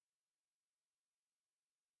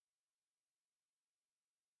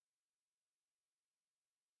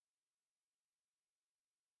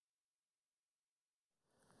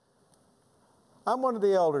I'm one of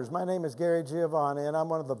the elders. My name is Gary Giovanni, and I'm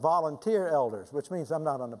one of the volunteer elders, which means I'm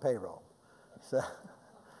not on the payroll.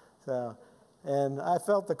 And I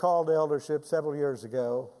felt the call to eldership several years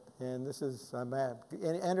ago, and I'm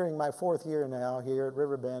entering my 4th year now here at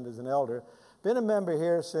Riverbend as an elder. Been a member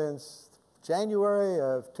here since January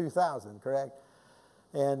of 2000, correct?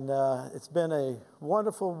 And it's been a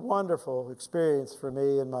wonderful, wonderful experience for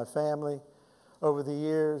me and my family over the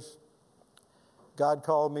years. God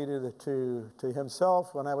called me to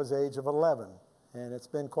himself when I was the age of 11. And it's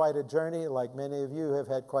been quite a journey, like many of you have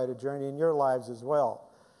had quite a journey in your lives as well.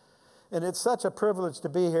 And it's such a privilege to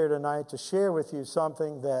be here tonight to share with you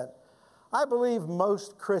something that I believe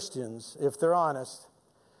most Christians, if they're honest,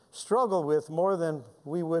 struggle with more than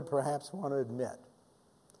we would perhaps want to admit.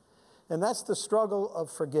 And that's the struggle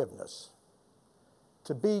of forgiveness.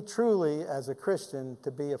 To be truly, as a Christian,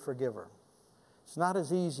 to be a forgiver. It's not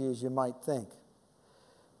as easy as you might think.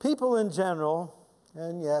 People in general,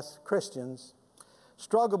 and yes, Christians,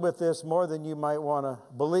 struggle with this more than you might want to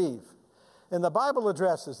believe. And the Bible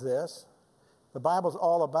addresses this. The Bible's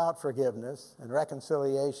all about forgiveness and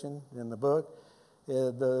reconciliation in the book.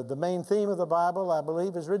 The main theme of the Bible, I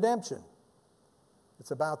believe, is redemption. It's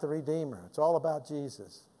about the Redeemer. It's all about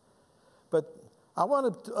Jesus. But I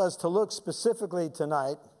wanted us to look specifically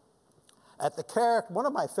tonight at one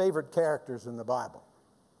of my favorite characters in the Bible.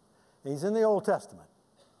 He's in the Old Testament.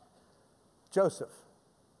 Joseph.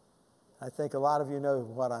 I think a lot of you know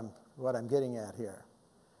what I'm getting at here.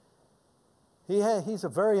 He's a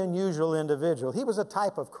very unusual individual. He was a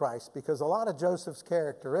type of Christ because a lot of Joseph's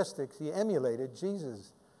characteristics, he emulated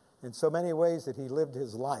Jesus in so many ways that he lived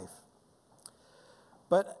his life.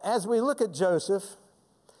 But as we look at Joseph,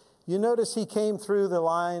 you notice he came through the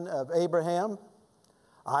line of Abraham,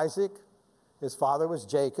 Isaac, his father was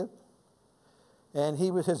Jacob, and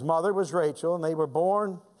his mother was Rachel, and they were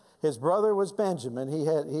born. His brother was Benjamin. He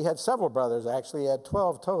had several brothers, actually. He had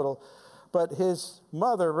 12 total. But his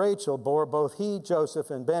mother, Rachel, bore both he,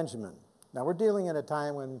 Joseph, and Benjamin. Now, we're dealing in a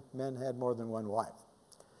time when men had more than one wife.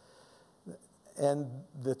 And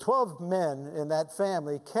the 12 men in that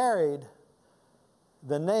family carried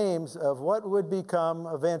the names of what would become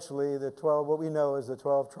eventually what we know as the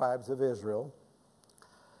 12 tribes of Israel.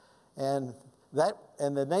 And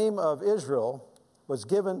the name of Israel was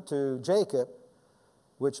given to Jacob,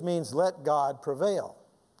 which means let God prevail.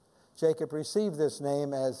 Jacob received this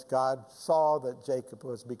name as God saw that Jacob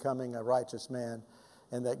was becoming a righteous man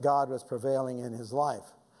and that God was prevailing in his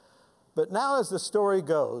life. But now as the story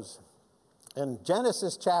goes, in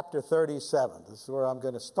Genesis chapter 37, this is where I'm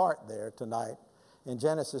going to start there tonight, in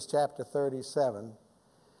Genesis chapter 37,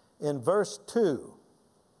 in verse 2.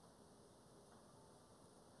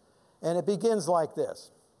 And it begins like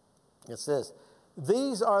this. It says,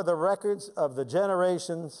 "These are the records of the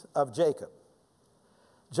generations of Jacob.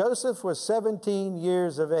 Joseph was 17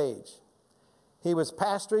 years of age. He was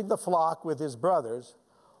pasturing the flock with his brothers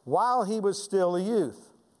while he was still a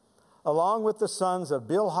youth, along with the sons of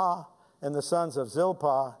Bilhah and the sons of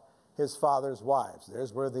Zilpah, his father's wives."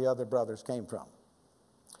 There's where the other brothers came from.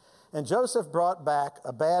 "And Joseph brought back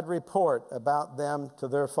a bad report about them to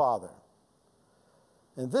their father."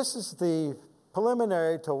 And this is the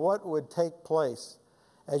preliminary to what would take place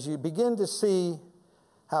as you begin to see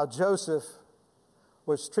how Joseph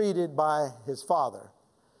was treated by his father.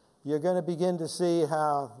 You're going to begin to see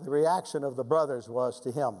how the reaction of the brothers was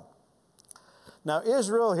to him. Now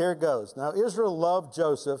Israel, here it goes. Now Israel loved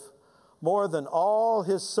Joseph more than all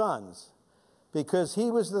his sons because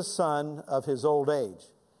he was the son of his old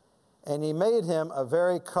age. And he made him a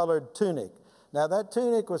vari-colored tunic. Now that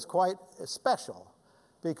tunic was quite special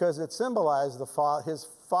because it symbolized his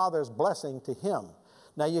father's blessing to him.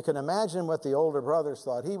 Now you can imagine what the older brothers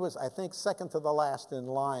thought. He was, I think, second to the last in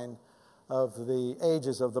line of the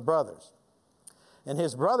ages of the brothers. And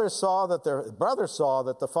his brothers saw that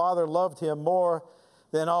the father loved him more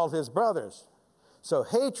than all his brothers. So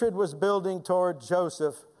hatred was building toward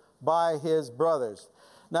Joseph by his brothers.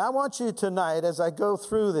 Now I want you tonight, as I go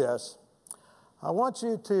through this, I want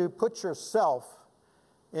you to put yourself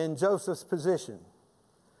in Joseph's position.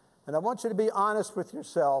 And I want you to be honest with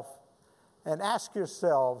yourself and ask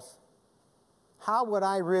yourselves, how would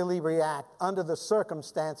I really react under the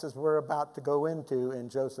circumstances we're about to go into in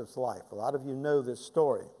Joseph's life? A lot of you know this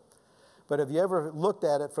story. But have you ever looked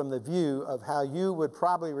at it from the view of how you would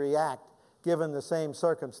probably react given the same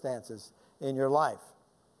circumstances in your life?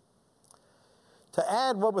 To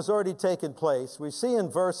add what was already taken place, we see in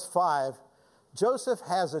verse 5, Joseph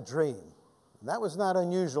has a dream. And that was not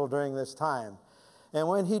unusual during this time. And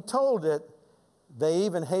when he told it, they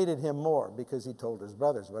even hated him more because he told his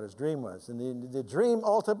brothers what his dream was. And the dream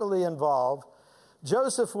ultimately involved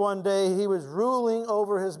Joseph, one day, he was ruling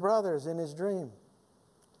over his brothers in his dream.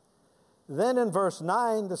 Then in verse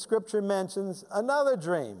 9, the scripture mentions another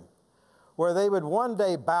dream where they would one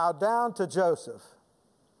day bow down to Joseph.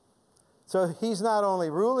 So he's not only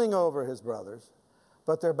ruling over his brothers,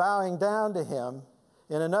 but they're bowing down to him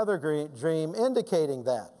in another dream, indicating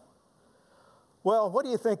that. Well, what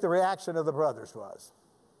do you think the reaction of the brothers was?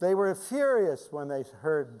 They were furious when they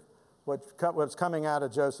heard what was coming out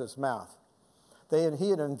of Joseph's mouth. He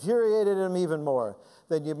had infuriated them even more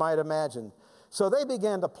than you might imagine. So they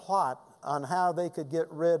began to plot on how they could get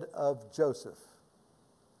rid of Joseph.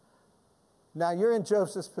 Now you're in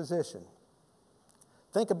Joseph's position.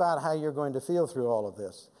 Think about how you're going to feel through all of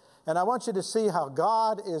this. And I want you to see how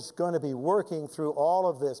God is going to be working through all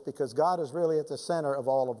of this, because God is really at the center of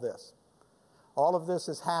all of this. All of this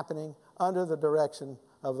is happening under the direction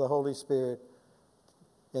of the Holy Spirit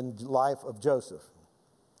in the life of Joseph.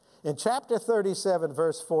 In chapter 37,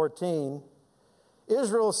 verse 14,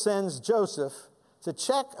 Israel sends Joseph to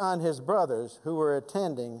check on his brothers who were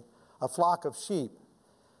attending a flock of sheep.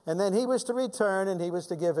 And then he was to return and he was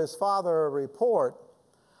to give his father a report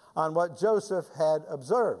on what Joseph had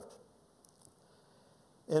observed.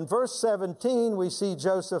 In verse 17, we see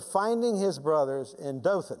Joseph finding his brothers in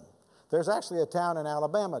Dothan. There's actually a town in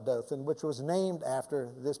Alabama, Dothan, which was named after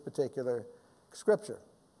this particular scripture.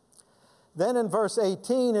 Then in verse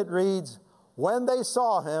 18, it reads, when they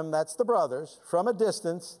saw him, that's the brothers, from a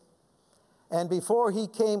distance, and before he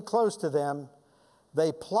came close to them,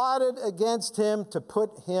 they plotted against him to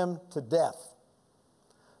put him to death.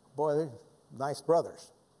 Boy, they're nice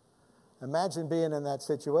brothers. Imagine being in that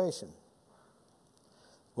situation.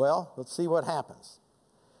 Well, let's see what happens.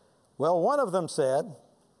 Well, one of them said,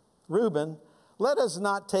 Reuben, let us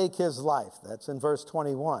not take his life. That's in verse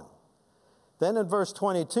 21. Then in verse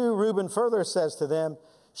 22, Reuben further says to them,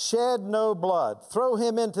 shed no blood. Throw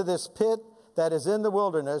him into this pit that is in the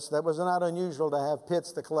wilderness. That was not unusual to have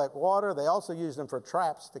pits to collect water. They also used them for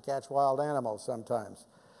traps to catch wild animals sometimes.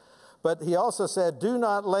 But he also said, do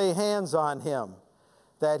not lay hands on him,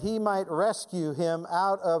 that he might rescue him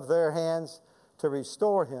out of their hands to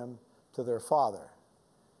restore him to their father.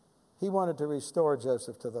 He wanted to restore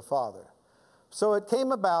Joseph to the father. So it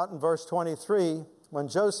came about in verse 23, when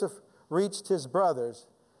Joseph reached his brothers,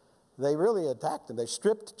 they really attacked him. They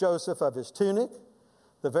stripped Joseph of his tunic,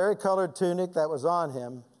 the varicolored tunic that was on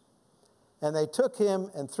him, and they took him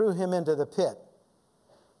and threw him into the pit.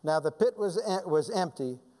 Now the pit was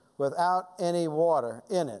empty without any water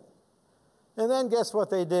in it. And then guess what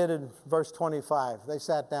they did in verse 25? They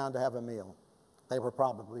sat down to have a meal. They were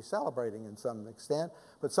probably celebrating in some extent,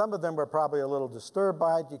 but some of them were probably a little disturbed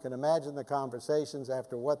by it. You can imagine the conversations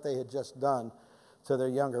after what they had just done to their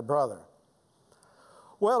younger brother.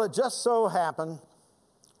 Well, it just so happened,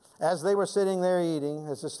 as they were sitting there eating,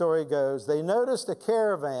 as the story goes, they noticed a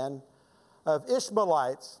caravan of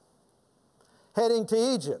Ishmaelites heading to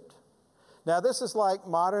Egypt. Now, this is like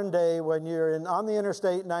modern day when you're on the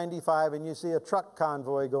Interstate 95 and you see a truck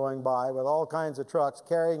convoy going by with all kinds of trucks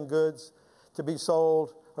carrying goods to be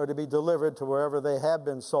sold or to be delivered to wherever they have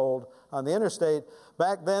been sold on the interstate.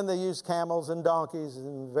 Back then, they used camels and donkeys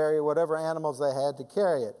and whatever animals they had to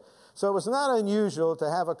carry it. So it was not unusual to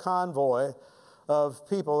have a convoy of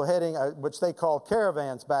people heading, which they called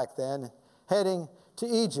caravans back then, heading to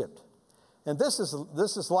Egypt. And this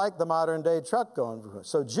is like the modern day truck going.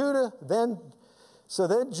 So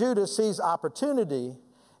then Judah sees opportunity,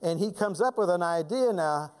 and he comes up with an idea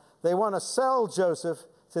now. They want to sell Joseph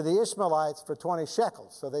to the Ishmaelites for 20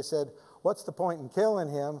 shekels. So they said, what's the point in killing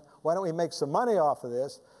him? Why don't we make some money off of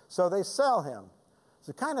this? So they sell him.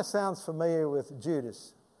 So it kind of sounds familiar with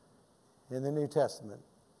Judas in the New Testament,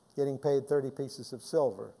 getting paid 30 pieces of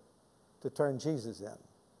silver to turn Jesus in.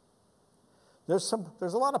 There's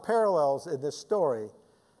a lot of parallels in this story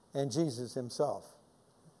and Jesus himself,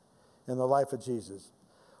 in the life of Jesus.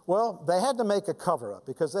 Well, they had to make a cover-up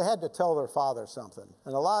because they had to tell their father something.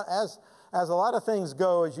 And as a lot of things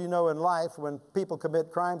go, as you know in life, when people commit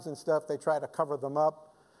crimes and stuff, they try to cover them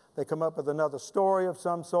up. They come up with another story of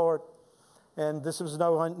some sort. And this was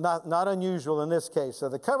not unusual in this case. So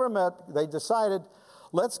they cover them up. They decided,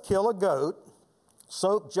 let's kill a goat,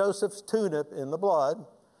 soak Joseph's tunic in the blood,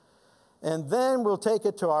 and then we'll take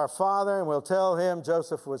it to our father and we'll tell him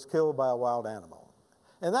Joseph was killed by a wild animal.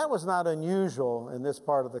 And that was not unusual in this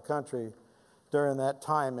part of the country during that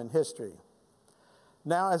time in history.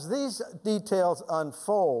 Now, as these details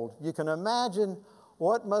unfold, you can imagine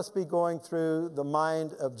what must be going through the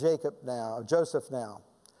mind of Joseph now.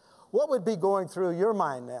 What would be going through your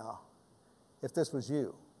mind now if this was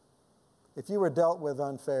you? If you were dealt with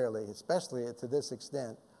unfairly, especially to this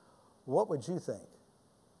extent, what would you think?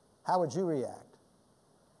 How would you react?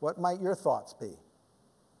 What might your thoughts be?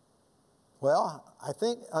 Well, I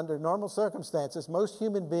think under normal circumstances, most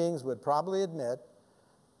human beings would probably admit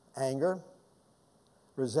anger,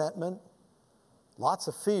 resentment, lots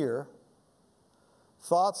of fear,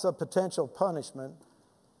 thoughts of potential punishment,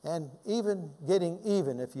 and even getting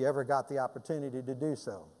even if you ever got the opportunity to do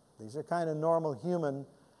so. These are kind of normal human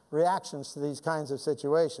reactions to these kinds of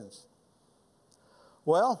situations.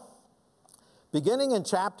 Well, beginning in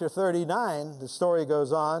chapter 39, the story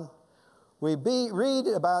goes on, we read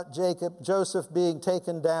about Joseph being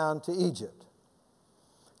taken down to Egypt.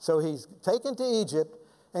 So he's taken to Egypt,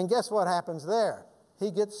 and guess what happens there? He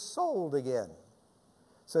gets sold again.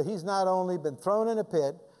 So he's not only been thrown in a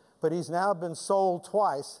pit, but he's now been sold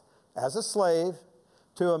twice as a slave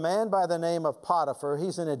to a man by the name of Potiphar.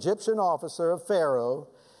 He's an Egyptian officer of Pharaoh.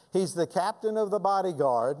 He's the captain of the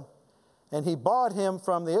bodyguard, and he bought him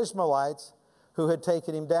from the Ishmaelites who had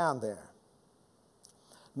taken him down there.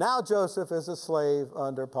 Now Joseph is a slave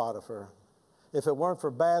under Potiphar. If it weren't for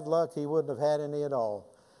bad luck, he wouldn't have had any at all,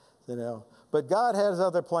 But God has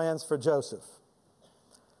other plans for Joseph.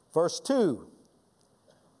 Verse 2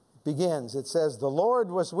 begins. It says, "The Lord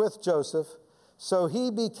was with Joseph, so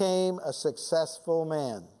he became a successful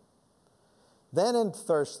man." Then in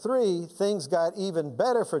verse 3, things got even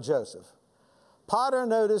better for Joseph. Potiphar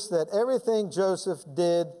noticed that everything Joseph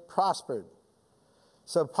did prospered.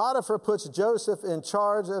 So Potiphar puts Joseph in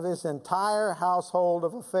charge of his entire household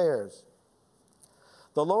of affairs.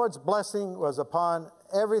 The Lord's blessing was upon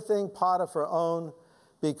everything Potiphar owned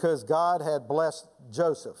because God had blessed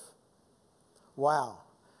Joseph. Wow.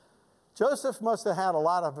 Joseph must have had a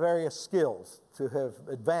lot of various skills to have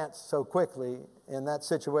advanced so quickly in that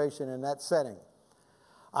situation, in that setting.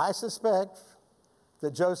 I suspect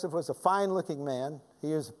that Joseph was a fine-looking man.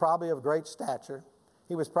 He was probably of great stature.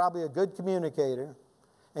 He was probably a good communicator.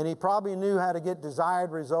 And he probably knew how to get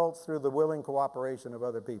desired results through the willing cooperation of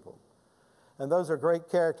other people. And those are great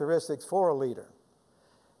characteristics for a leader.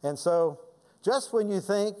 And so, just when you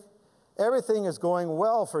think everything is going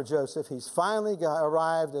well for Joseph, he's finally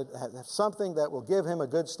arrived at something that will give him a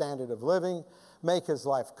good standard of living, make his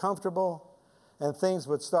life comfortable, and things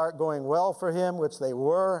would start going well for him, which they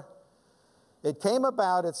were. It came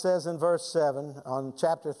about, it says in verse 7 on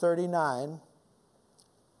chapter 39,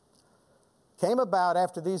 came about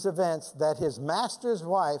after these events that his master's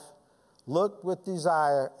wife looked with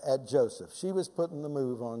desire at Joseph. She was putting the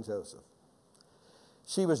move on Joseph.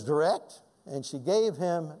 She was direct, and she gave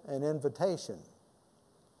him an invitation.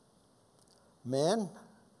 Men,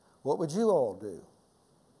 what would you all do?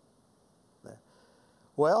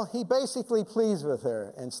 Well, he basically pleads with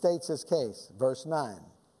her and states his case, verse 9.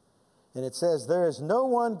 And it says, "There is no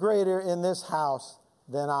one greater in this house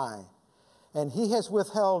than I, and he has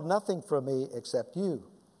withheld nothing from me except you,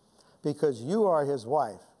 because you are his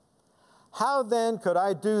wife. How then could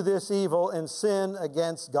I do this evil and sin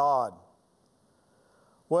against God?"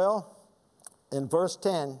 Well, in verse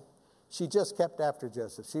 10, she just kept after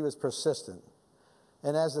Joseph. She was persistent.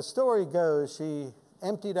 And as the story goes, she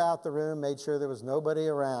emptied out the room, made sure there was nobody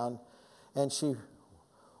around, and she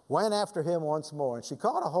went after him once more. And she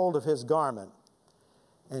caught a hold of his garment,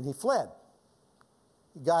 and he fled.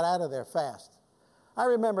 He got out of there fast. I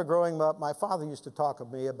remember growing up, my father used to talk to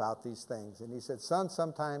me about these things. And he said, "Son,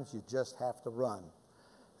 sometimes you just have to run."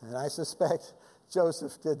 And I suspect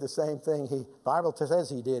Joseph did the same thing. The Bible says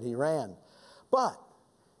he did. He ran. But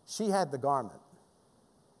she had the garment.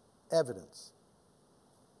 Evidence.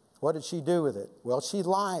 What did she do with it? Well, she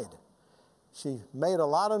lied. She made a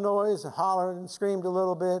lot of noise and hollered and screamed a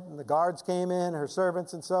little bit. And the guards came in, her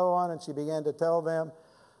servants and so on. And she began to tell them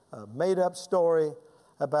a made-up story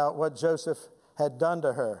about what Joseph had done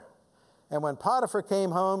to her. And when Potiphar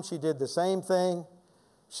came home, she did the same thing.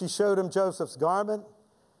 She showed him Joseph's garment,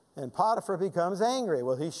 and Potiphar becomes angry.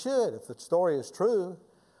 Well, he should. If the story is true,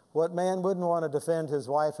 what man wouldn't want to defend his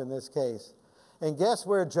wife in this case? And guess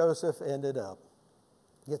where Joseph ended up?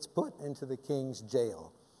 Gets put into the king's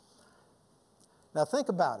jail. Now think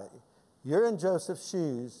about it. You're in Joseph's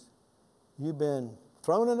shoes. You've been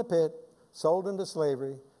thrown in a pit, sold into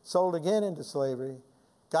slavery, sold again into slavery,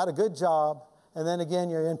 got a good job, and then again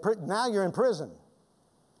now you're in prison.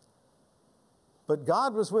 But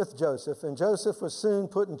God was with Joseph, and Joseph was soon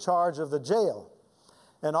put in charge of the jail.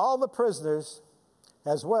 And all the prisoners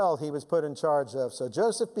as well he was put in charge of. So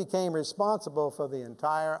Joseph became responsible for the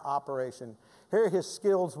entire operation. Here his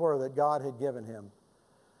skills were that God had given him.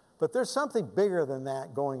 But there's something bigger than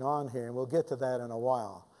that going on here, and we'll get to that in a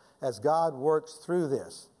while. As God works through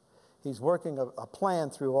this, he's working a plan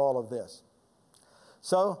through all of this.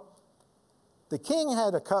 So The king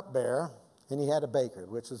had a cupbearer, and he had a baker,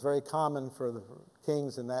 which was very common for the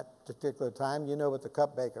kings in that particular time. You know what the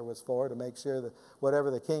cupbearer was for, to make sure that whatever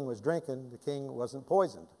the king was drinking, the king wasn't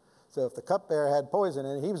poisoned. So if the cupbearer had poison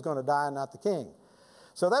in it, he was going to die, not the king.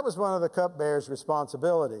 So that was one of the cupbearer's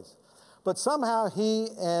responsibilities. But somehow he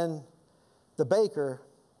and the baker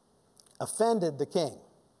offended the king.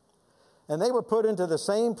 And they were put into the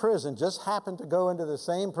same prison, just happened to go into the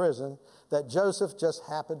same prison that Joseph just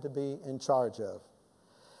happened to be in charge of.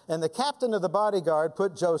 And the captain of the bodyguard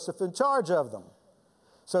put Joseph in charge of them.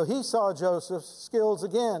 So he saw Joseph's skills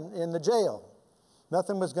again in the jail.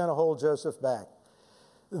 Nothing was going to hold Joseph back.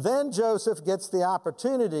 Then Joseph gets the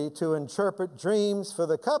opportunity to interpret dreams for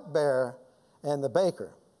the cupbearer and the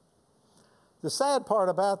baker. The sad part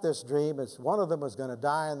about this dream is one of them was going to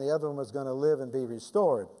die and the other one was going to live and be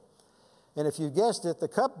restored. And if you guessed it, the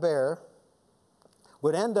cupbearer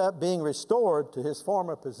would end up being restored to his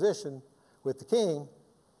former position with the king,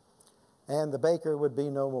 and the baker would be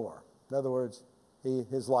no more. In other words,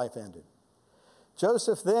 his life ended.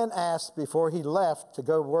 Joseph then asked, before he left to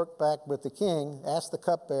go work back with the king, asked the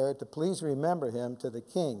cupbearer to please remember him to the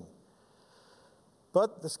king.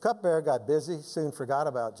 But this cupbearer got busy, soon forgot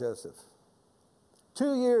about Joseph.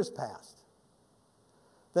 2 years passed.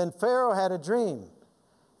 Then Pharaoh had a dream,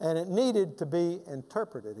 and it needed to be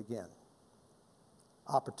interpreted again.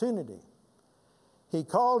 Opportunity. He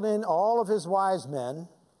called in all of his wise men,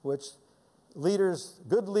 which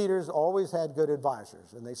good leaders always had good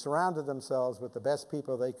advisors, and they surrounded themselves with the best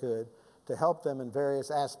people they could to help them in various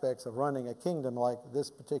aspects of running a kingdom like this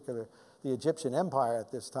particular, the Egyptian Empire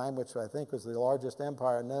at this time, which I think was the largest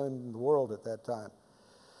empire known in the world at that time.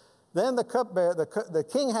 Then the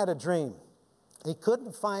king had a dream. He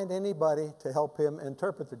couldn't find anybody to help him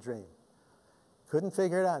interpret the dream. Couldn't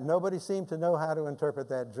figure it out. Nobody seemed to know how to interpret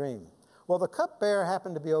that dream. Well, the cupbearer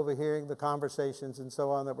happened to be overhearing the conversations and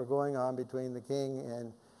so on that were going on between the king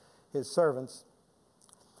and his servants.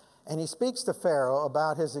 And he speaks to Pharaoh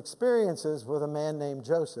about his experiences with a man named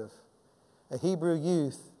Joseph, a Hebrew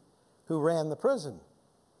youth who ran the prison.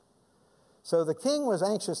 So the king was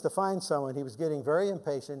anxious to find someone. He was getting very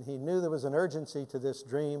impatient. He knew there was an urgency to this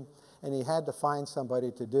dream, and he had to find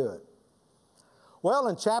somebody to do it. Well,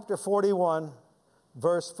 in chapter 41,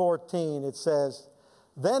 verse 14, it says,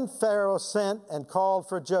 "Then Pharaoh sent and called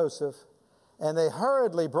for Joseph, and they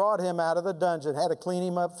hurriedly brought him out of the dungeon," had to clean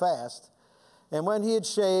him up fast. "And when he had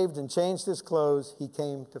shaved and changed his clothes, he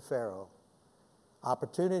came to Pharaoh."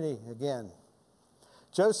 Opportunity again.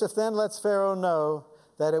 Joseph then lets Pharaoh know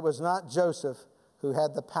that it was not Joseph who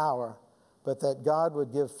had the power, but that God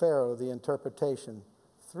would give Pharaoh the interpretation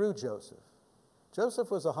through Joseph.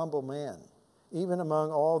 Joseph was a humble man, even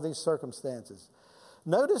among all these circumstances.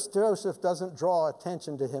 Notice Joseph doesn't draw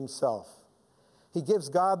attention to himself. He gives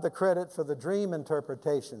God the credit for the dream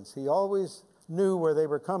interpretations. He always knew where they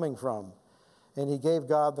were coming from, and he gave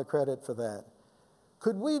God the credit for that.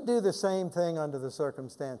 Could we do the same thing under the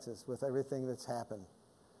circumstances with everything that's happened?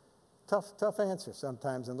 Tough answer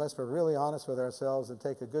sometimes, unless we're really honest with ourselves and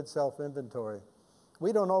take a good self-inventory.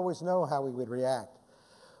 We don't always know how we would react.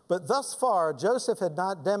 But thus far, Joseph had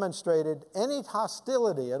not demonstrated any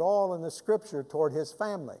hostility at all in the Scripture toward his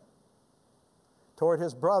family, toward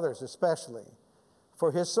his brothers especially,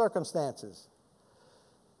 for his circumstances.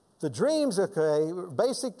 The dreams,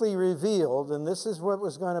 basically revealed, and this is what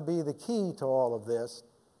was going to be the key to all of this,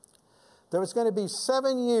 there was going to be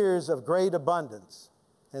 7 years of great abundance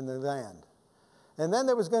in the land. And then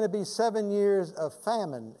there was going to be 7 years of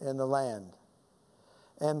famine in the land.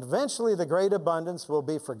 And eventually the great abundance will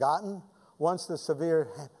be forgotten once the severe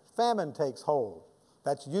famine takes hold.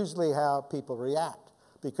 That's usually how people react.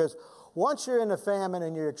 Because once you're in a famine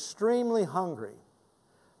and you're extremely hungry,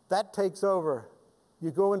 that takes over.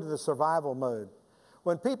 You go into the survival mode.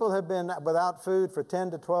 When people have been without food for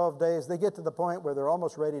 10 to 12 days, they get to the point where they're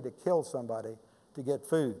almost ready to kill somebody to get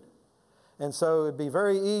food. And so it'd be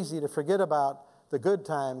very easy to forget about the good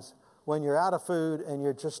times when you're out of food and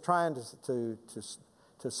you're just trying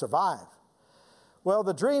to survive. Well,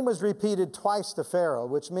 the dream was repeated twice to Pharaoh,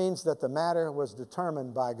 which means that the matter was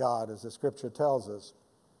determined by God, as the Scripture tells us.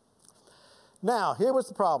 Now, here was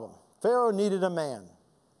the problem. Pharaoh needed a man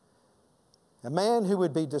who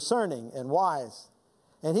would be discerning and wise,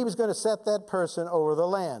 and he was going to set that person over the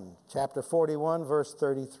land. Chapter 41, verse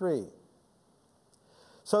 33.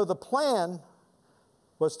 So the plan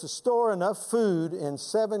was to store enough food in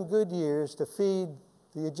 7 good years to feed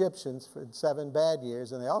the Egyptians for 7 bad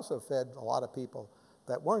years, and they also fed a lot of people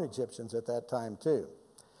that weren't Egyptians at that time too.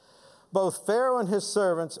 Both Pharaoh and his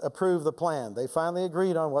servants approved the plan. They finally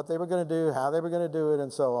agreed on what they were going to do, how they were going to do it,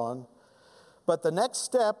 and so on. But the next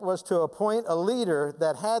step was to appoint a leader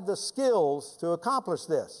that had the skills to accomplish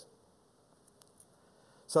this.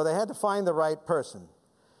 So they had to find the right person.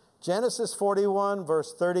 Genesis 41,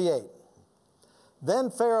 verse 38.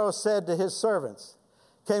 Then Pharaoh said to his servants,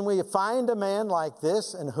 "Can we find a man like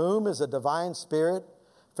this in whom is a divine spirit?"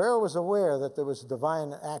 Pharaoh was aware that there was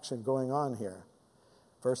divine action going on here.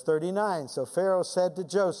 Verse 39, so Pharaoh said to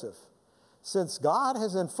Joseph, "Since God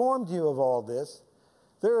has informed you of all this,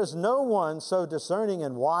 there is no one so discerning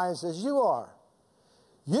and wise as you are.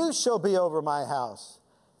 You shall be over my house,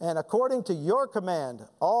 and according to your command,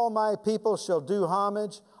 all my people shall do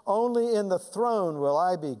homage. Only in the throne will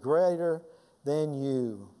I be greater than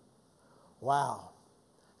you." Wow.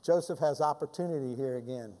 Joseph has opportunity here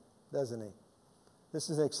again, doesn't he? This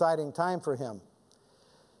is an exciting time for him.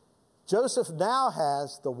 Joseph now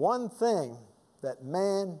has the one thing that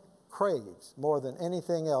man craves more than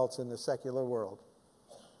anything else in the secular world,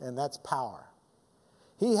 and that's power.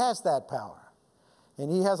 He has that power,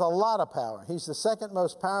 and he has a lot of power. He's the second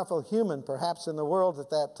most powerful human perhaps in the world at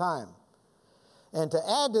that time. And to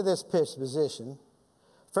add to this position,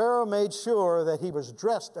 Pharaoh made sure that he was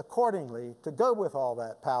dressed accordingly to go with all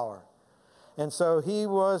that power. And so he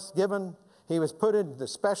was put in the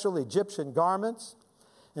special Egyptian garments.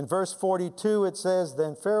 In verse 42 it says,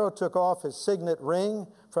 "Then Pharaoh took off his signet ring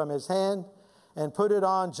from his hand and put it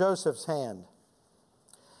on Joseph's hand,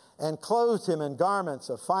 and clothed him in garments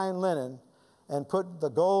of fine linen, and put the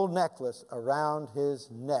gold necklace around his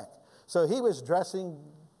neck." So he was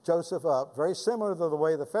dressing Joseph up very similar to the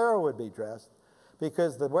way the Pharaoh would be dressed,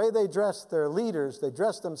 because the way they dressed their leaders, they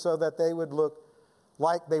dressed them so that they would look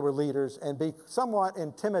like they were leaders and be somewhat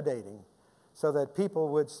intimidating, so that people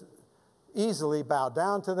would easily bow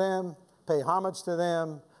down to them, pay homage to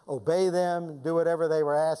them, obey them, do whatever they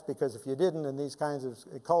were asked, because if you didn't in these kinds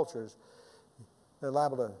of cultures, they're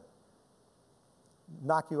liable to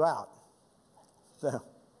knock you out. So,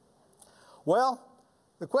 well,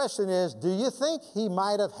 the question is, do you think he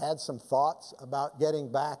might have had some thoughts about getting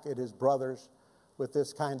back at his brothers with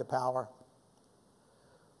this kind of power?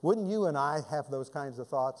 Wouldn't you and I have those kinds of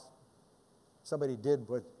thoughts? Somebody did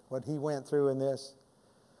what he went through in this.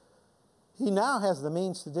 He now has the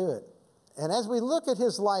means to do it. And as we look at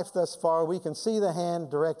his life thus far, we can see the hand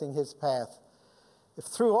directing his path. If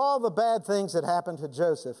through all the bad things that happened to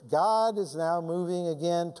Joseph, God is now moving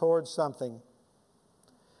again towards something.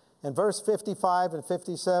 In verse 55 and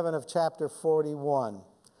 57 of chapter 41,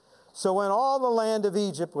 "So when all the land of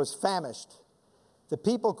Egypt was famished, the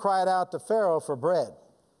people cried out to Pharaoh for bread.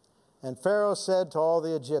 And Pharaoh said to all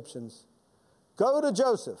the Egyptians, 'Go to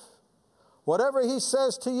Joseph. Whatever he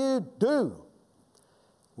says to you, do.'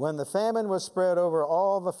 When the famine was spread over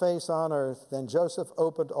all the face on earth, then Joseph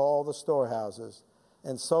opened all the storehouses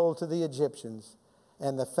and sold to the Egyptians,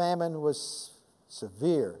 and the famine was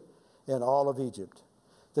severe in all of Egypt.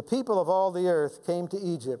 The people of all the earth came to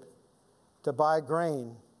Egypt to buy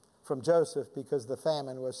grain from Joseph because the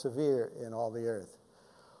famine was severe in all the earth."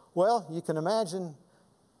 Well, you can imagine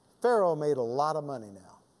Pharaoh made a lot of money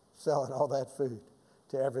now, selling all that food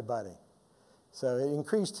to everybody. So it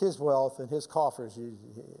increased his wealth and his coffers.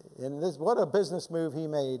 And what a business move he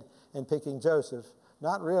made in picking Joseph,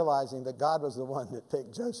 not realizing that God was the one that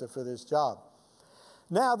picked Joseph for this job.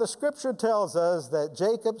 Now, the scripture tells us that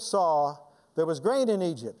Jacob saw there was grain in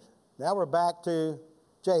Egypt. Now we're back to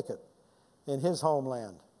Jacob in his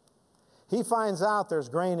homeland. He finds out there's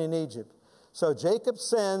grain in Egypt. So Jacob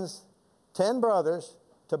sends 10 brothers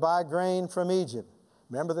to buy grain from Egypt.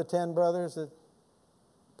 Remember the 10 brothers that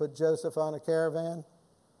put Joseph on a caravan?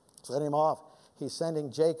 Sent him off. He's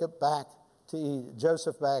sending Joseph back,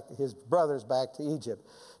 his brothers back to Egypt.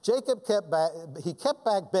 Jacob kept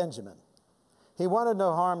back Benjamin. He wanted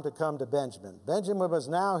no harm to come to Benjamin. Benjamin was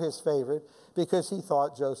now his favorite because he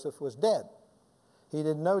thought Joseph was dead. He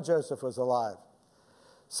didn't know Joseph was alive.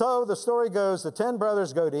 So the story goes, the 10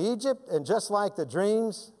 brothers go to Egypt, and just like the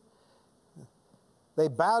dreams, they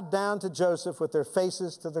bowed down to Joseph with their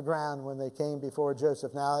faces to the ground when they came before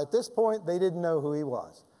Joseph. Now, at this point, they didn't know who he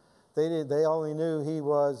was. They only knew he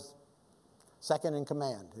was second in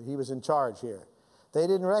command. He was in charge here. They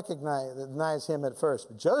didn't recognize him at first.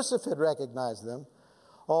 But Joseph had recognized them,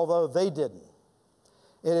 although they didn't.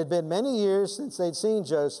 It had been many years since they'd seen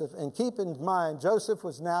Joseph, and keep in mind, Joseph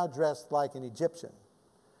was now dressed like an Egyptian.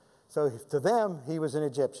 So to them, he was an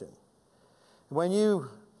Egyptian. When you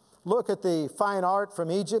look at the fine art from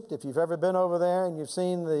Egypt, if you've ever been over there and you've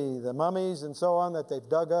seen the mummies and so on that they've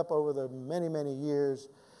dug up over the many, many years,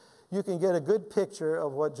 you can get a good picture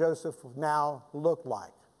of what Joseph now looked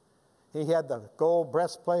like. He had the gold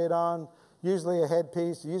breastplate on, usually a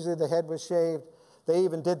headpiece, usually the head was shaved. They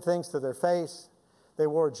even did things to their face. They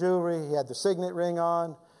wore jewelry. He had the signet ring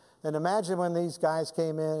on. And imagine when these guys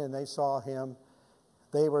came in and they saw him,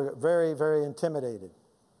 they were very, very intimidated.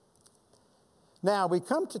 Now, we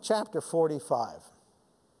come to chapter 45,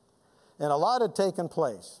 and a lot had taken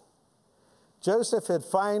place. Joseph had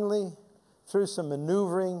finally, through some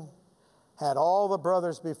maneuvering, had all the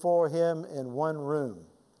brothers before him in one room.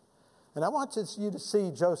 And I want you to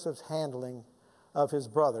see Joseph's handling of his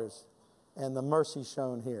brothers and the mercy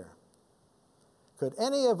shown here. Could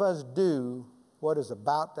any of us do what is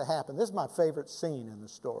about to happen? This is my favorite scene in the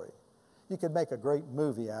story. You could make a great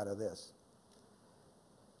movie out of this.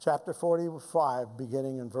 Chapter 45,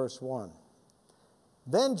 beginning in verse 1.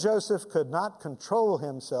 Then Joseph could not control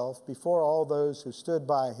himself before all those who stood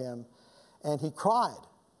by him, and he cried.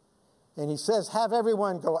 And he says, "Have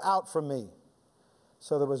everyone go out from me."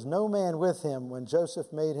 So there was no man with him when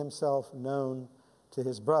Joseph made himself known to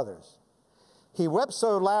his brothers. He wept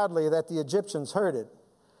so loudly that the Egyptians heard it,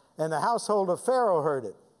 and the household of Pharaoh heard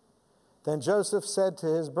it. Then Joseph said to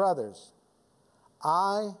his brothers,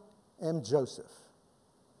 "I am Joseph."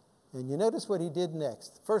 And you notice what he did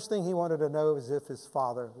next. First thing he wanted to know is if his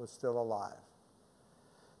father was still alive.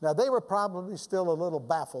 Now, they were probably still a little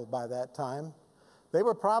baffled by that time. They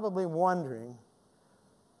were probably wondering,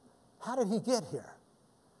 how did he get here?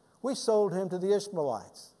 We sold him to the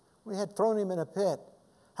Ishmaelites. We had thrown him in a pit.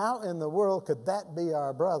 How in the world could that be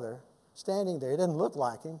our brother standing there? He didn't look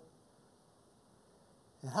like him.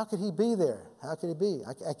 And how could he be there? How could he be?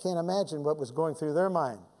 I can't imagine what was going through their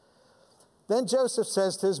mind. Then Joseph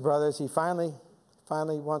says to his brothers, he finally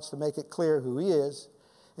wants to make it clear who he is,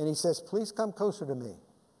 and he says, "Please come closer to me."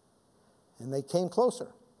 And they came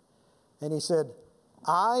closer. And he said,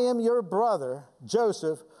 "I am your brother,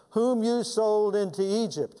 Joseph, whom you sold into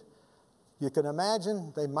Egypt." You can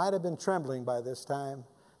imagine they might have been trembling by this time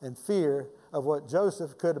in fear of what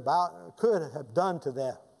Joseph could have done to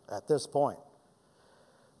them at this point.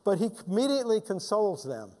 But he immediately consoles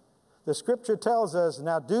them. The scripture tells us,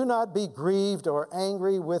 "Now do not be grieved or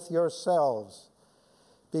angry with yourselves,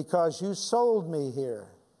 because you sold me here."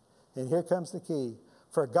 And here comes the key.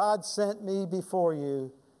 "For God sent me before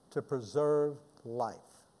you to preserve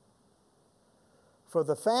life." For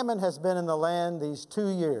the famine has been in the land these 2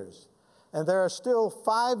 years, and there are still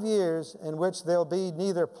 5 years in which there'll be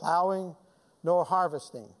neither plowing nor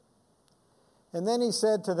harvesting. And then he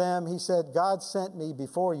said to them, he said, "God sent me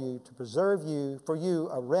before you to preserve you, for you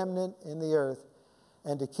a remnant in the earth,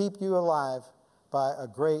 and to keep you alive by a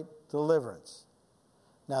great deliverance.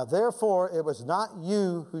 Now therefore it was not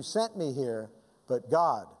you who sent me here, but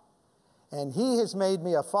God. And he has made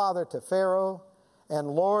me a father to Pharaoh,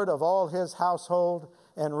 and lord of all his household,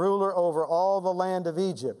 and ruler over all the land of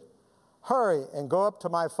Egypt. Hurry and go up to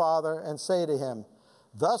my father and say to him,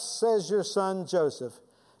 'Thus says your son Joseph,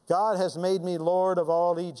 God has made me lord of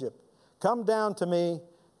all Egypt. Come down to me,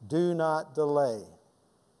 do not delay.'"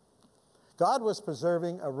 God was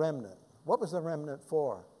preserving a remnant. What was the remnant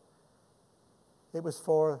for? It was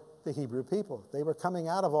for the Hebrew people. They were coming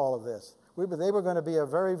out of all of this. They were going to be a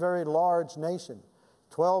very, very large nation,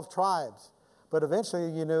 12 tribes. But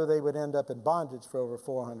eventually, they would end up in bondage for over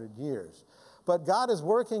 400 years. But God is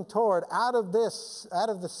working toward, out of the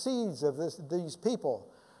seeds of these people,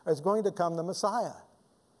 is going to come the Messiah.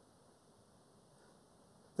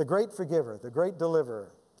 The great forgiver, the great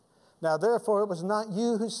deliverer. "Now, therefore, it was not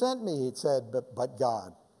you who sent me," he said, but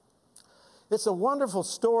God. It's a wonderful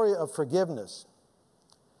story of forgiveness.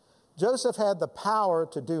 Joseph had the power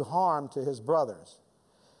to do harm to his brothers,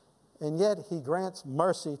 and yet he grants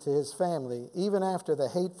mercy to his family, even after the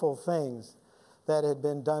hateful things that had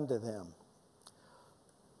been done to them.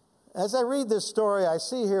 As I read this story, I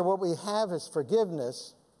see here what we have is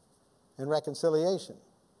forgiveness and reconciliation.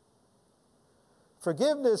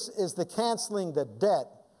 Forgiveness is the canceling the debt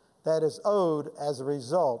that is owed as a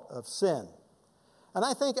result of sin. And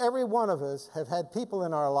I think every one of us have had people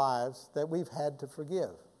in our lives that we've had to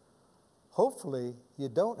forgive. Hopefully, you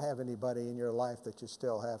don't have anybody in your life that you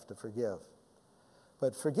still have to forgive.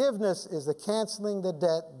 But forgiveness is the canceling the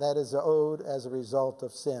debt that is owed as a result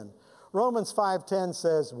of sin. Romans 5:10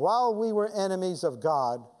 says, "While we were enemies of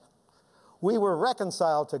God, we were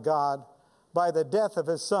reconciled to God by the death of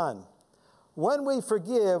his Son." When we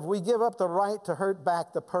forgive, we give up the right to hurt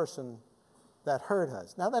back the person that hurt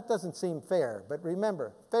us. Now, that doesn't seem fair, but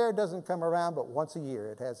remember, fair doesn't come around but once a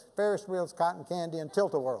year. It has Ferris wheels, cotton candy, and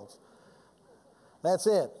tilt-a-whirls. That's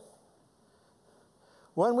it.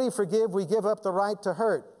 When we forgive, we give up the right to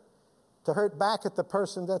hurt back at the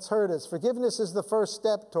person that's hurt us. Forgiveness is the first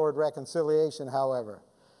step toward reconciliation, however.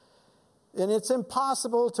 And it's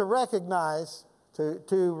impossible to recognize,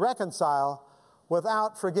 to reconcile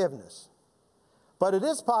without forgiveness. But it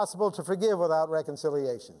is possible to forgive without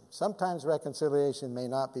reconciliation. Sometimes reconciliation may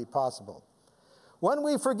not be possible. When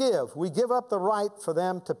we forgive, we give up the right for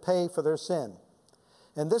them to pay for their sin.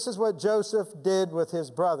 And this is what Joseph did with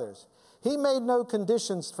his brothers. He made no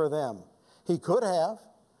conditions for them. He could have.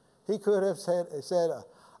 He could have said,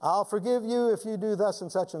 I'll forgive you if you do thus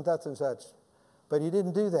and such and such and such. But he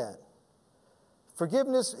didn't do that.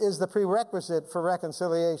 Forgiveness is the prerequisite for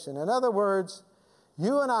reconciliation. In other words,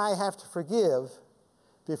 you and I have to forgive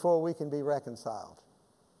before we can be reconciled,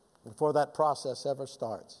 before that process ever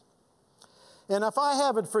starts. And if I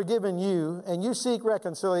haven't forgiven you and you seek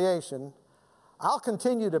reconciliation, I'll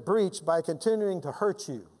continue to breach by continuing to hurt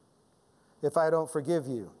you if I don't forgive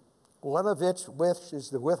you. One of which is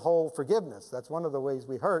to withhold forgiveness. That's one of the ways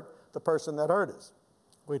we hurt the person that hurt us.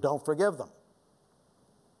 We don't forgive them.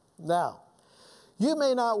 Now, you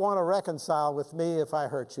may not want to reconcile with me if I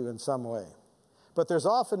hurt you in some way. But there's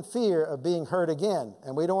often fear of being hurt again,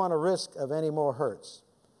 and we don't want to risk of any more hurts.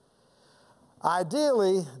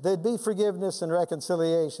 Ideally, there'd be forgiveness and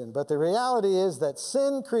reconciliation, but the reality is that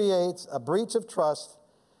sin creates a breach of trust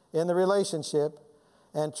in the relationship,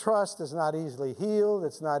 and trust is not easily healed,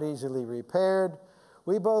 it's not easily repaired.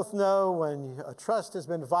 We both know when a trust has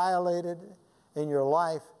been violated in your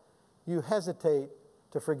life, you hesitate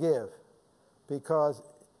to forgive because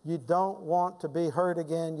you don't want to be hurt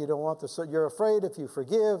again. You don't want to. You're afraid if you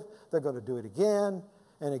forgive, they're going to do it again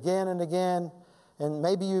and again and again. And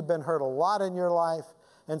maybe you've been hurt a lot in your life,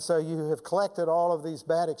 and so you have collected all of these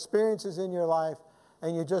bad experiences in your life,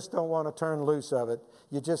 and you just don't want to turn loose of it.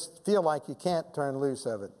 You just feel like you can't turn loose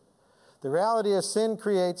of it. The reality is sin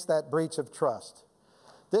creates that breach of trust.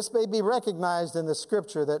 This may be recognized in the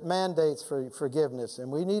scripture that mandates for forgiveness,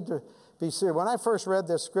 and we need to be serious. When I first read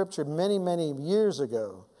this scripture many, many years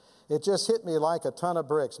ago, it just hit me like a ton of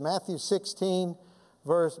bricks. Matthew 6,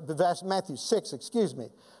 verse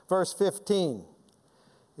 15.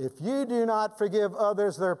 If you do not forgive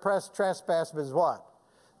others their trespasses, what?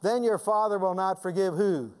 Then your Father will not forgive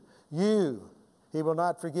who? You. He will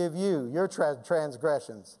not forgive you, your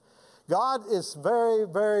transgressions. God is very,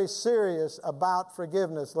 very serious about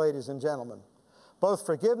forgiveness, ladies and gentlemen. Both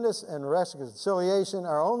forgiveness and reconciliation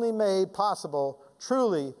are only made possible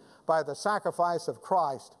truly by the sacrifice of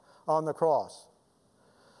Christ on the cross.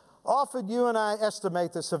 Often you and I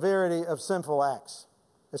estimate the severity of sinful acts,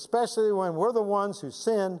 especially when we're the ones who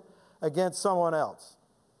sin against someone else.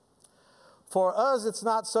 For us, it's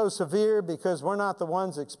not so severe because we're not the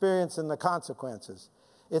ones experiencing the consequences.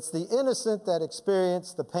 It's the innocent that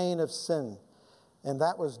experience the pain of sin, and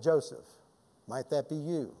that was Joseph. Might that be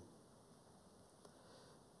you?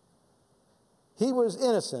 He was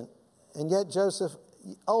innocent, and yet Joseph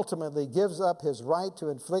ultimately gives up his right to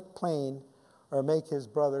inflict pain or make his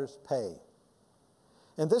brothers pay.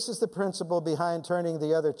 And this is the principle behind turning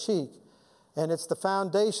the other cheek, and it's the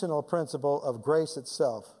foundational principle of grace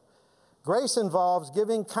itself. Grace involves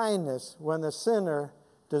giving kindness when the sinner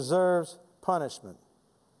deserves punishment.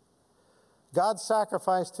 God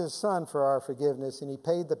sacrificed his son for our forgiveness, and he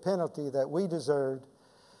paid the penalty that we deserved,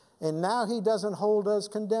 and now he doesn't hold us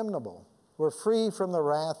condemnable. We're free from the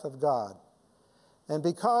wrath of God. And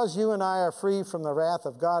because you and I are free from the wrath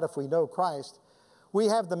of God if we know Christ, we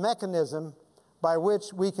have the mechanism by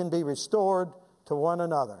which we can be restored to one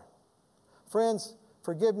another. Friends,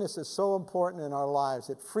 forgiveness is so important in our lives.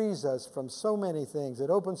 It frees us from so many things. It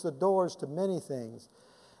opens the doors to many things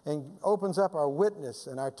and opens up our witness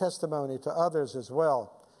and our testimony to others as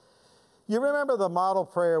well. You remember the model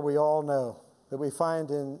prayer we all know that we find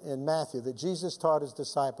in Matthew that Jesus taught his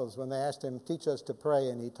disciples when they asked him, teach us to pray,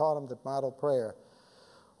 and he taught them the model prayer.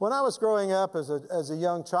 When I was growing up as a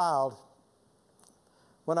young child,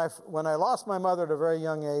 when I lost my mother at a very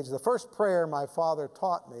young age, the first prayer my father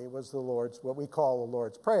taught me was what we call the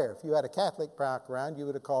Lord's Prayer. If you had a Catholic background, you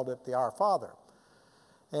would have called it the Our Father.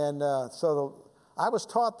 And I was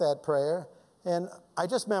taught that prayer, and I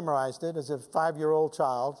just memorized it as a 5-year-old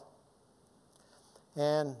child.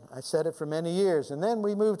 And I said it for many years. And then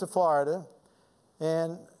we moved to Florida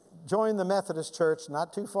and joined the Methodist Church,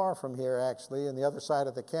 not too far from here, actually, on the other side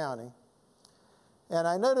of the county. And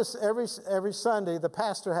I noticed every Sunday the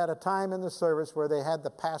pastor had a time in the service where they had the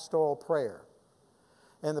pastoral prayer.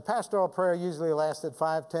 And the pastoral prayer usually lasted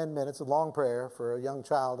 5-10 minutes, a long prayer for a young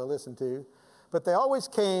child to listen to. But they always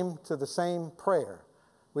came to the same prayer.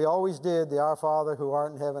 We always did the Our Father who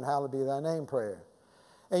art in heaven, hallowed be thy name prayer.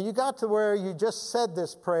 And you got to where you just said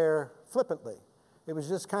this prayer flippantly. It was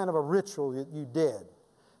just kind of a ritual that you did.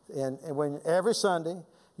 And when every Sunday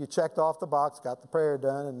you checked off the box, got the prayer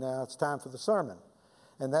done, and now it's time for the sermon.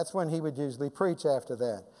 And that's when he would usually preach after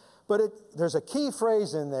that. But there's a key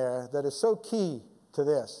phrase in there that is so key to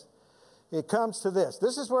this. It comes to this.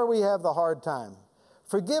 This is where we have the hard time.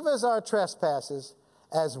 Forgive us our trespasses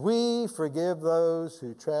as we forgive those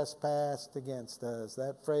who trespassed against us.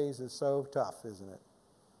 That phrase is so tough, isn't it?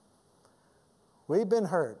 We've been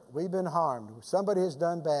hurt. We've been harmed. Somebody has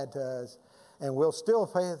done bad to us. And we'll still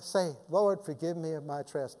say, Lord, forgive me of my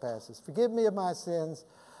trespasses. Forgive me of my sins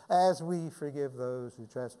as we forgive those who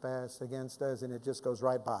trespass against us. And it just goes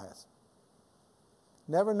right by us.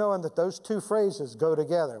 Never knowing that those two phrases go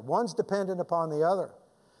together. One's dependent upon the other.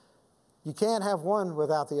 You can't have one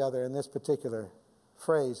without the other in this particular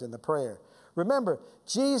phrase in the prayer. Remember,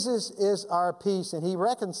 Jesus is our peace, and he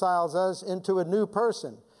reconciles us into a new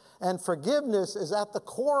person. And forgiveness is at the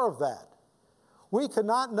core of that. We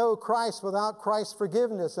cannot know Christ without Christ's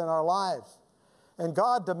forgiveness in our lives. And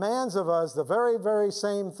God demands of us the very, very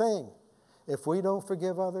same thing. If we don't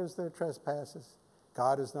forgive others their trespasses,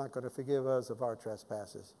 God is not going to forgive us of our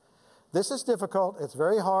trespasses. This is difficult. It's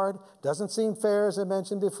very hard. Doesn't seem fair, as I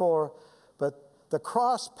mentioned before. But the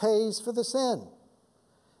cross pays for the sin.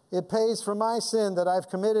 It pays for my sin that I've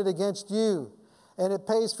committed against you. And it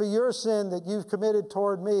pays for your sin that you've committed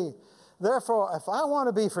toward me. Therefore, if I want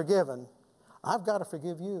to be forgiven, I've got to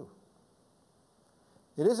forgive you.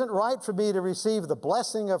 It isn't right for me to receive the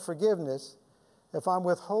blessing of forgiveness if I'm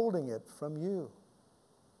withholding it from you.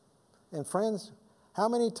 And friends, how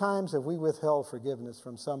many times have we withheld forgiveness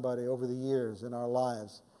from somebody over the years in our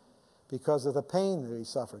lives because of the pain that we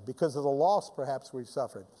suffered, because of the loss perhaps we've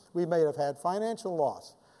suffered? We may have had financial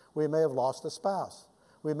loss. We may have lost a spouse.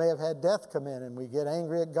 We may have had death come in and we get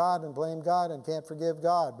angry at God and blame God and can't forgive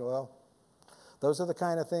God. Well, those are the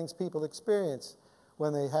kind of things people experience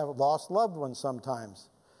when they have lost loved ones sometimes.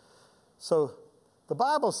 So the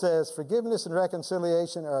Bible says forgiveness and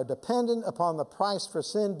reconciliation are dependent upon the price for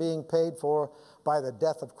sin being paid for by the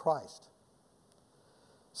death of Christ.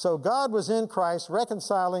 So God was in Christ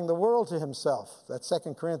reconciling the world to himself. That's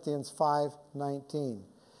 2 Corinthians 5:19.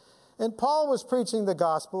 And Paul was preaching the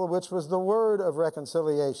gospel, which was the word of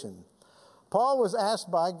reconciliation. Paul was asked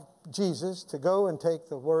by Jesus to go and take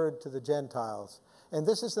the word to the Gentiles. And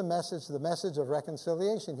this is the message of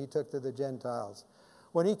reconciliation he took to the Gentiles.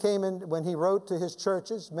 When he wrote to his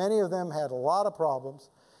churches, many of them had a lot of problems.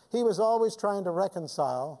 He was always trying to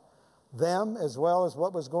reconcile them as well as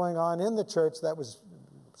what was going on in the church that was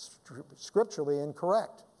scripturally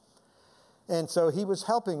incorrect. And so he was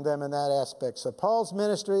helping them in that aspect. So Paul's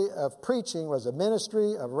ministry of preaching was a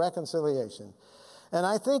ministry of reconciliation. And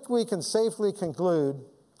I think we can safely conclude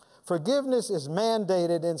forgiveness is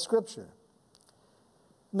mandated in Scripture.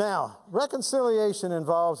 Now, reconciliation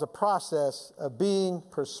involves a process of being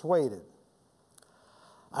persuaded.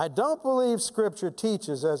 I don't believe Scripture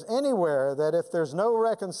teaches us anywhere that if there's no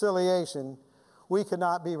reconciliation, we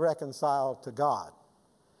cannot be reconciled to God.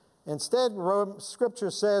 Instead,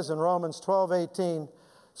 Scripture says in Romans 12:18,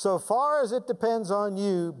 so far as it depends on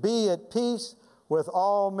you, be at peace with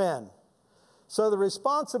all men. So the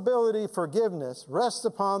responsibility for forgiveness rests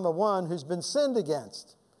upon the one who's been sinned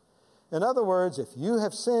against. In other words, if you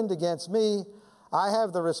have sinned against me, I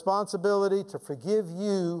have the responsibility to forgive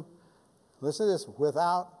you, listen to this,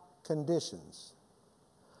 without conditions.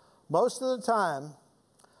 Most of the time,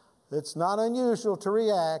 it's not unusual to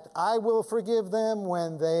react, I will forgive them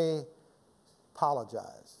when they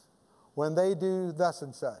apologize, when they do thus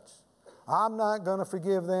and such. I'm not going to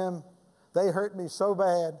forgive them. They hurt me so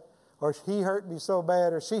bad, or he hurt me so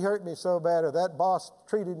bad, or she hurt me so bad, or that boss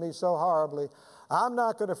treated me so horribly. I'm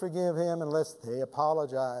not going to forgive him unless they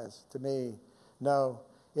apologize to me. No,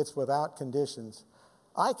 it's without conditions.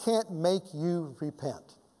 I can't make you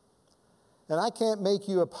repent. And I can't make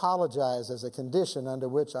you apologize as a condition under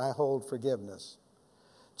which I hold forgiveness.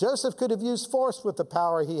 Joseph could have used force with the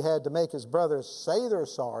power he had to make his brothers say they're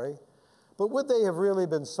sorry, but would they have really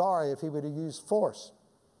been sorry if he would have used force?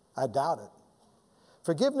 I doubt it.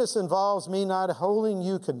 Forgiveness involves me not holding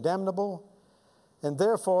you condemnable, and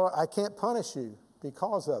therefore I can't punish you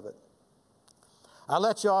because of it. I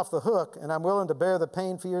let you off the hook, and I'm willing to bear the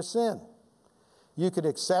pain for your sin. You can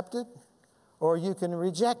accept it, or you can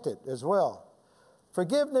reject it as well.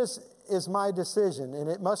 Forgiveness is my decision, and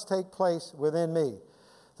it must take place within me.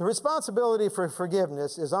 The responsibility for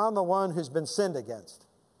forgiveness is on the one who's been sinned against.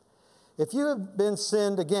 If you have been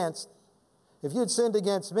sinned against, if you'd sinned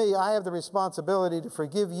against me, I have the responsibility to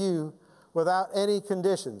forgive you without any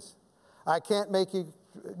conditions. I can't make you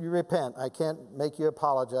repent. I can't make you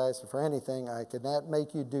apologize for anything. I cannot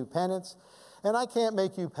make you do penance, and I can't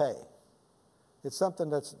make you pay. It's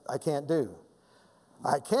something I can't do.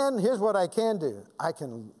 Here's what I can do. I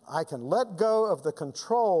can let go of the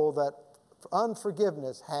control that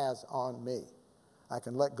unforgiveness has on me. I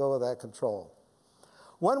can let go of that control.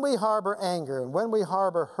 When we harbor anger and when we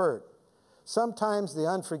harbor hurt, sometimes the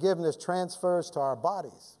unforgiveness transfers to our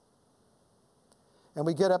bodies. And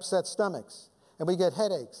we get upset stomachs, and we get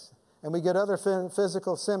headaches, and we get other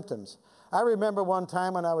physical symptoms. I remember one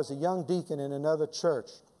time when I was a young deacon in another church.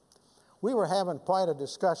 We were having quite a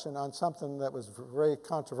discussion on something that was very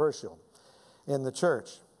controversial in the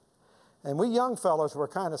church. And we young fellows were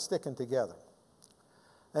kind of sticking together.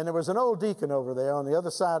 And there was an old deacon over there on the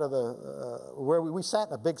other side of where we sat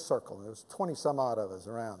in a big circle. There was 20 some odd of us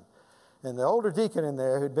around. And the older deacon in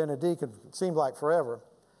there, who'd been a deacon, it seemed like forever,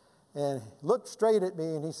 and looked straight at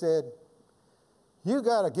me and he said, "You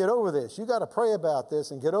got to get over this. You got to pray about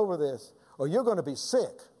this and get over this, or you're going to be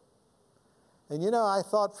sick." And I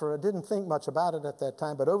didn't think much about it at that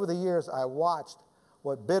time, but over the years I watched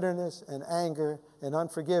what bitterness and anger and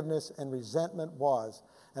unforgiveness and resentment was.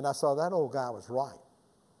 And I saw that old guy was right.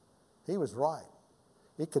 He was right.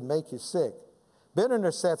 It could make you sick.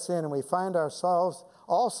 Bitterness sets in and we find ourselves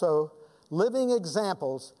also living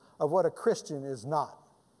examples of what a Christian is not.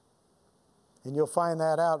 And you'll find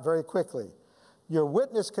that out very quickly. Your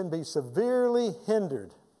witness can be severely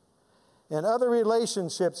hindered, and other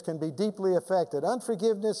relationships can be deeply affected.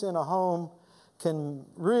 Unforgiveness in a home can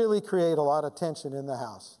really create a lot of tension in the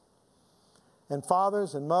house. And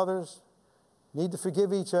fathers and mothers need to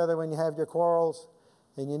forgive each other when you have your quarrels,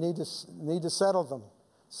 and you need to settle them.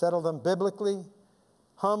 Settle them biblically,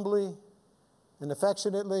 humbly, and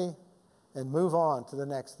affectionately, and move on to the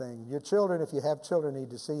next thing. Your children, if you have children,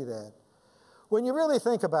 need to see that. When you really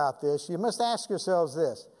think about this, you must ask yourselves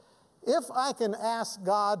this: if I can ask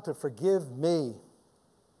God to forgive me,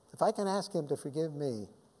 if I can ask Him to forgive me,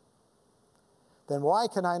 then why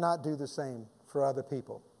can I not do the same for other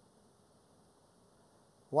people?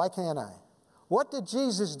 Why can't I? What did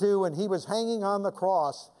Jesus do when He was hanging on the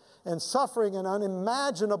cross and suffering an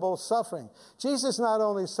unimaginable suffering? Jesus not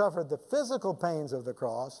only suffered the physical pains of the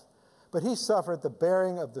cross, but He suffered the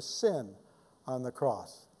bearing of the sin on the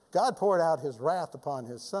cross. God poured out His wrath upon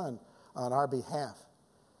His Son on our behalf.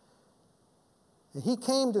 And He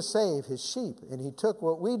came to save His sheep, and He took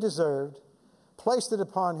what we deserved, placed it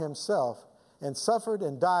upon Himself, and suffered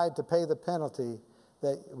and died to pay the penalty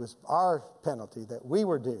that was our penalty that we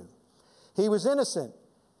were due. He was innocent.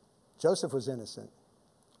 Joseph was innocent.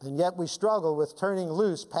 And yet we struggle with turning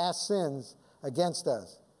loose past sins against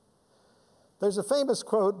us. There's a famous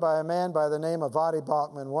quote by a man by the name of Voddie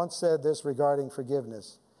Baucham once said this regarding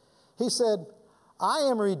forgiveness. He said, "I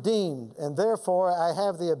am redeemed, and therefore I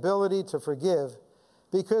have the ability to forgive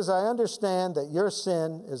because I understand that your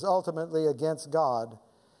sin is ultimately against God,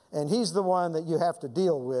 and He's the one that you have to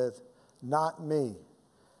deal with, not me."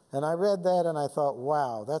 And I read that and I thought,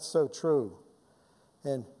 wow, that's so true.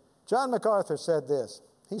 And John MacArthur said this.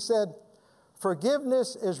 He said,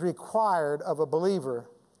 "Forgiveness is required of a believer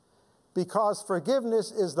because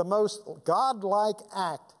forgiveness is the most godlike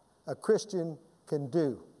act a Christian can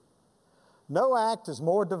do. No act is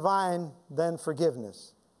more divine than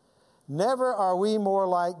forgiveness. Never are we more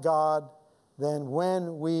like God than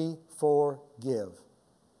when we forgive."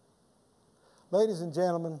 Ladies and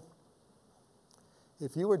gentlemen,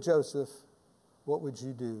 if you were Joseph, what would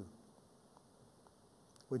you do?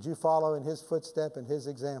 Would you follow in his footstep and his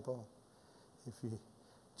example?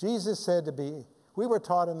 Jesus said we were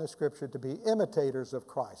taught in the Scripture to be imitators of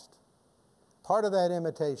Christ. Part of that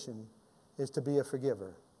imitation is to be a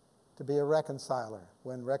forgiver, to be a reconciler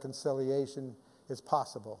when reconciliation is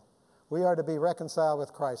possible. We are to be reconciled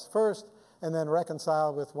with Christ first and then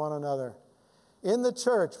reconciled with one another. In the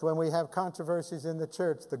church, when we have controversies in the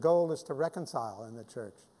church, the goal is to reconcile in the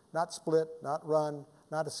church. Not split, not run,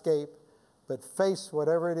 not escape, but face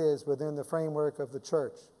whatever it is within the framework of the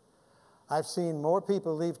church. I've seen more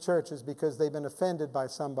people leave churches because they've been offended by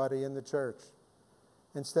somebody in the church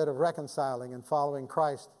instead of reconciling and following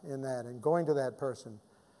Christ in that and going to that person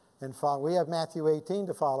and follow. We have Matthew 18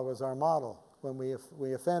 to follow as our model when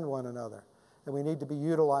we offend one another, and we need to be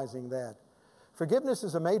utilizing that. Forgiveness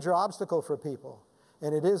is a major obstacle for people,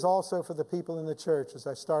 and it is also for the people in the church, as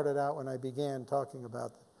I started out when I began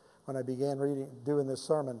doing this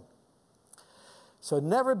sermon. So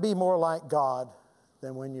never be more like God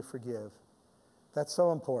than when you forgive. That's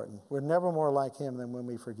so important. We're never more like Him than when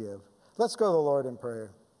we forgive. Let's go to the Lord in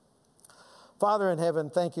prayer. Father in heaven,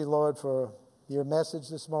 thank you, Lord, for your message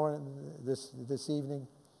this morning, this evening.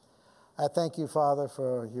 I thank you, Father,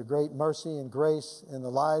 for your great mercy and grace in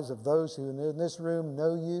the lives of those who in this room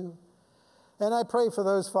know you. And I pray for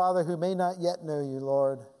those, Father, who may not yet know you,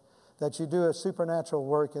 Lord, that you do a supernatural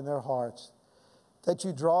work in their hearts, that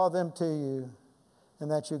you draw them to you, and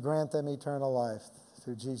that you grant them eternal life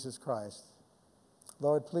through Jesus Christ.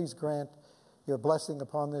 Lord, please grant your blessing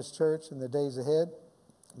upon this church in the days ahead.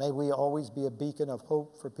 May we always be a beacon of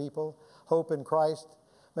hope for people, hope in Christ.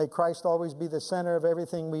 May Christ always be the center of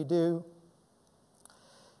everything we do.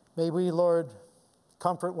 May we, Lord,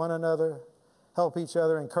 comfort one another, help each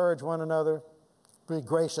other, encourage one another, be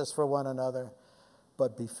gracious for one another,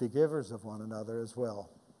 but be forgivers of one another as well.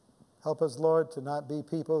 Help us, Lord, to not be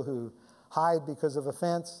people who hide because of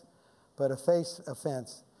offense, but face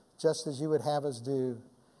offense, just as you would have us do,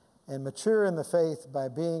 and mature in the faith by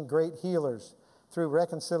being great healers through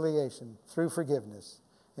reconciliation, through forgiveness.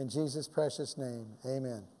 In Jesus' precious name,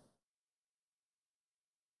 amen.